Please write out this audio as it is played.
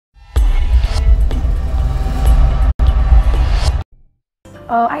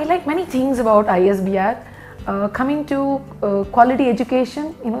I like many things about ISBR. Coming to quality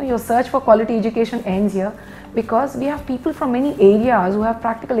education, your search for quality education ends here because we have people from many areas who have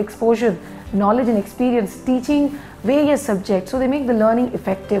practical exposure, knowledge and experience teaching various subjects. So they make the learning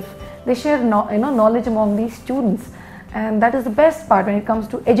effective. They share knowledge among these students, and that is the best part when it comes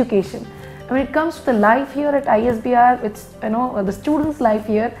to education. And when it comes to the life here at ISBR, it's the students' life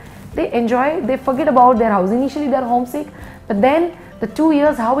here. They enjoy. They forget about their house. Initially, they're homesick, but then the 2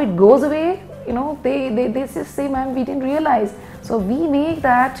 years, how it goes away, they just say, "Ma'am, we didn't realize." So we make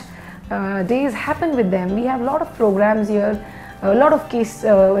that days happen with them. We have a lot of programs here, a lot of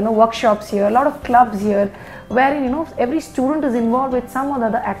workshops here, a lot of clubs here, wherein every student is involved with some or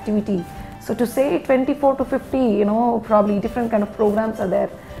other activity. So to say 24 to 50, probably different kind of programs are there.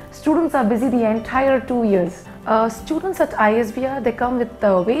 Students are busy the entire 2 years. Students at ISBR, they come with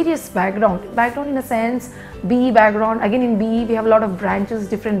various background in a sense, BE background. Again in BE we have a lot of branches,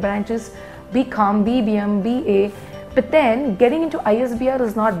 different branches, BCom, BBM, BA. But then getting into ISBR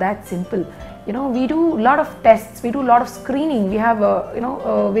is not that simple. We do a lot of tests, we do a lot of screening. We have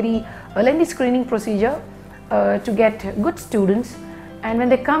a very lengthy screening procedure to get good students. And when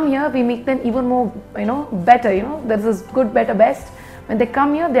they come here, we make them even more, better. There's this good, better, best. When they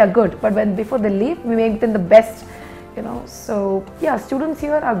come here, they are good. But before they leave, we make them the best. So yeah, students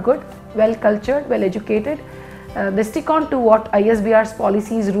here are good, well cultured, well educated. They stick on to what ISBR's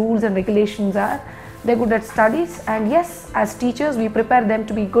policies, rules, and regulations are. They're good at studies, and yes, as teachers, we prepare them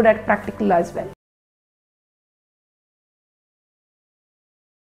to be good at practical as well.